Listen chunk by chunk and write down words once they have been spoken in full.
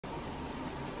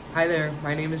Hi there,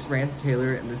 my name is Rance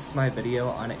Taylor and this is my video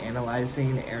on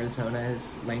analyzing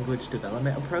Arizona's language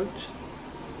development approach.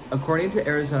 According to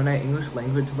Arizona, English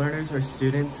language learners are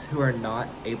students who are not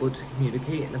able to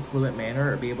communicate in a fluent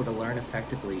manner or be able to learn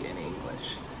effectively in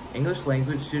English. English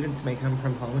language students may come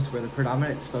from homes where the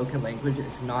predominant spoken language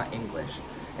is not English,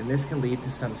 and this can lead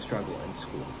to some struggle in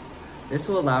school. This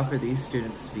will allow for these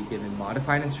students to be given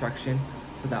modified instruction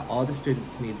so that all the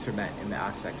students' needs are met in the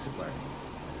aspects of learning.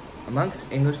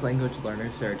 Amongst English language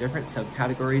learners, there are different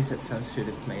subcategories that some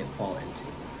students may fall into.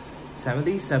 Some of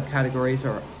these subcategories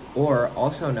or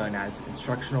also known as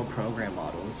instructional program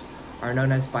models, are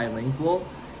known as bilingual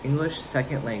English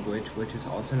second language, which is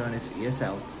also known as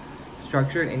ESL,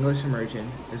 structured English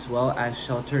immersion, as well as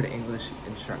sheltered English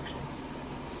instruction.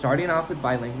 Starting off with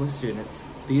bilingual students,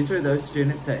 these are those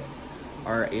students that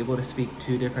are able to speak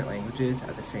two different languages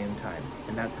at the same time,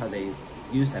 and that's how they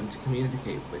use them to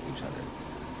communicate with each other.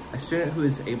 A student who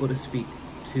is able to speak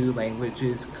two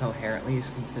languages coherently is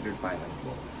considered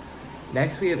bilingual.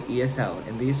 Next, we have ESL,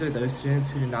 and these are those students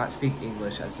who do not speak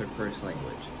English as their first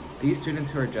language. These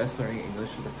students who are just learning English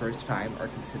for the first time are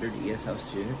considered ESL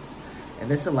students, and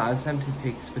this allows them to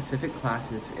take specific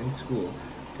classes in school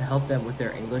to help them with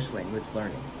their English language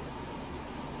learning.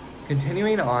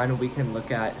 Continuing on, we can look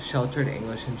at sheltered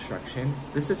English instruction.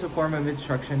 This is a form of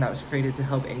instruction that was created to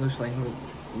help English language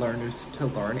learners to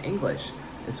learn English,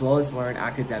 as well as learn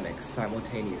academics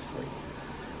simultaneously.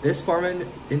 This form of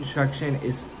instruction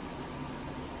is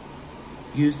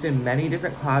used in many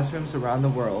different classrooms around the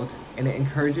world, and it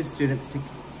encourages students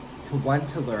to want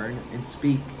to learn and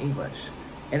speak English.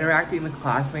 Interacting with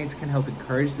classmates can help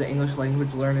encourage the English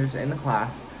language learners in the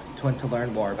class to want to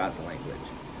learn more about the language.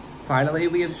 Finally,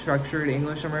 we have structured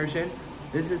English immersion.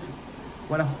 This is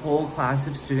when a whole class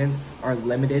of students are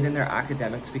limited in their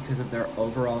academics because of their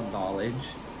overall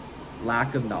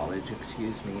lack of knowledge,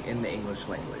 in the English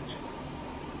language.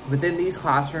 Within these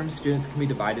classrooms, students can be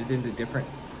divided into different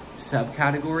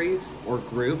subcategories or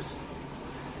groups,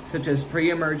 such as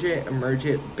pre-emergent,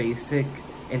 emergent, basic,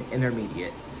 and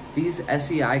intermediate. These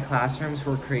SEI classrooms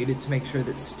were created to make sure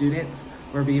that students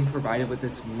were being provided with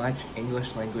as much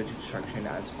English language instruction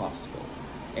as possible,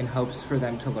 in hopes for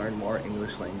them to learn more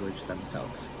English language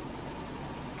themselves.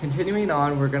 Continuing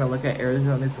on, we're going to look at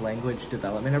Arizona's language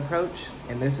development approach,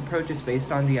 and this approach is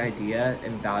based on the idea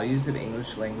and values of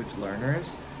English language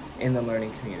learners in the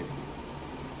learning community.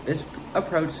 This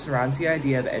approach surrounds the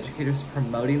idea of educators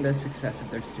promoting the success of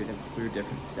their students through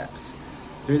different steps.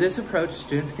 Through this approach,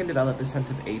 students can develop a sense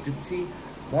of agency,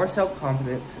 more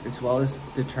self-confidence, as well as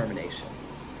determination.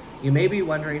 You may be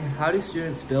wondering, how do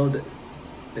students build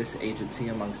this agency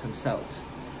amongst themselves?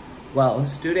 Well,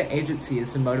 student agency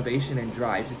is the motivation and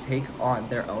drive to take on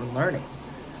their own learning.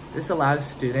 This allows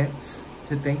students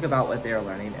to think about what they are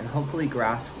learning and hopefully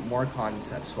grasp more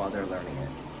concepts while they're learning it.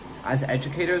 As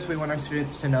educators, we want our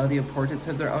students to know the importance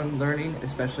of their own learning,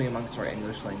 especially amongst our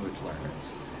English language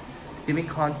learners. Giving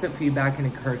constant feedback and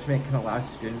encouragement can allow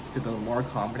students to build more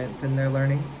confidence in their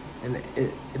learning, and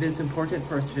it is important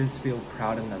for our students to feel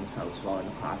proud of themselves while in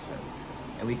the classroom,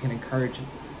 and we can encourage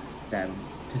them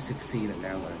to succeed in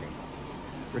their learning.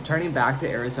 Returning back to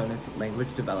Arizona's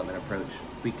language development approach,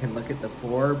 we can look at the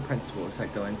 4 principles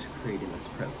that go into creating this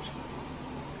approach.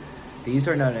 These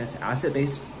are known as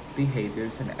asset-based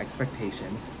behaviors and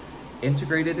expectations,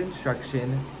 integrated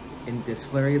instruction in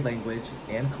disciplinary language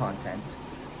and content,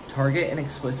 target and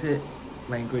explicit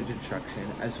language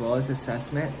instruction, as well as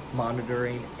assessment,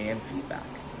 monitoring, and feedback.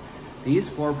 These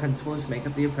 4 principles make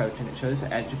up the approach, and it shows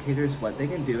educators what they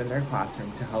can do in their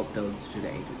classroom to help build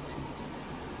student agency.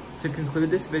 To conclude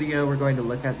this video, we're going to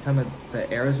look at some of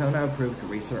the Arizona-approved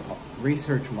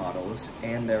research models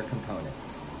and their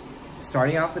components.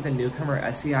 Starting off with the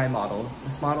newcomer SEI model,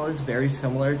 this model is very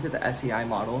similar to the SEI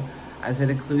model as it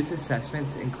includes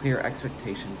assessments and clear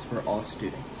expectations for all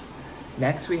students.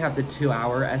 Next, we have the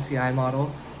 2-hour SEI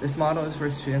model. This model is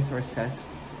where students are assessed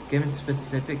given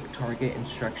specific target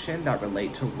instruction that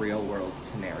relate to real-world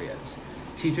scenarios.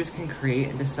 Teachers can create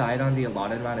and decide on the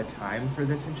allotted amount of time for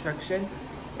this instruction,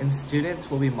 and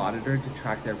students will be monitored to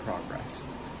track their progress.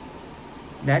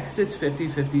 Next is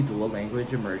 50-50 dual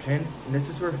language immersion, and this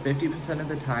is where 50% of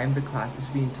the time the class is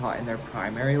being taught in their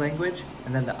primary language,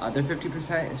 and then the other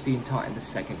 50% is being taught in the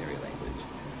secondary language.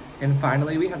 And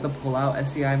finally, we have the pull-out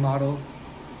SEI model.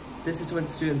 This is when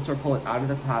students are pulled out of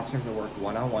the classroom to work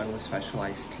one-on-one with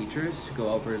specialized teachers to go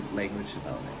over language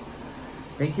development.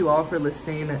 Thank you all for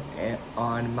listening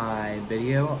on my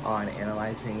video on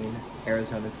analyzing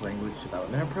Arizona's language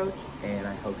development approach, and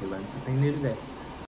I hope you learned something new today.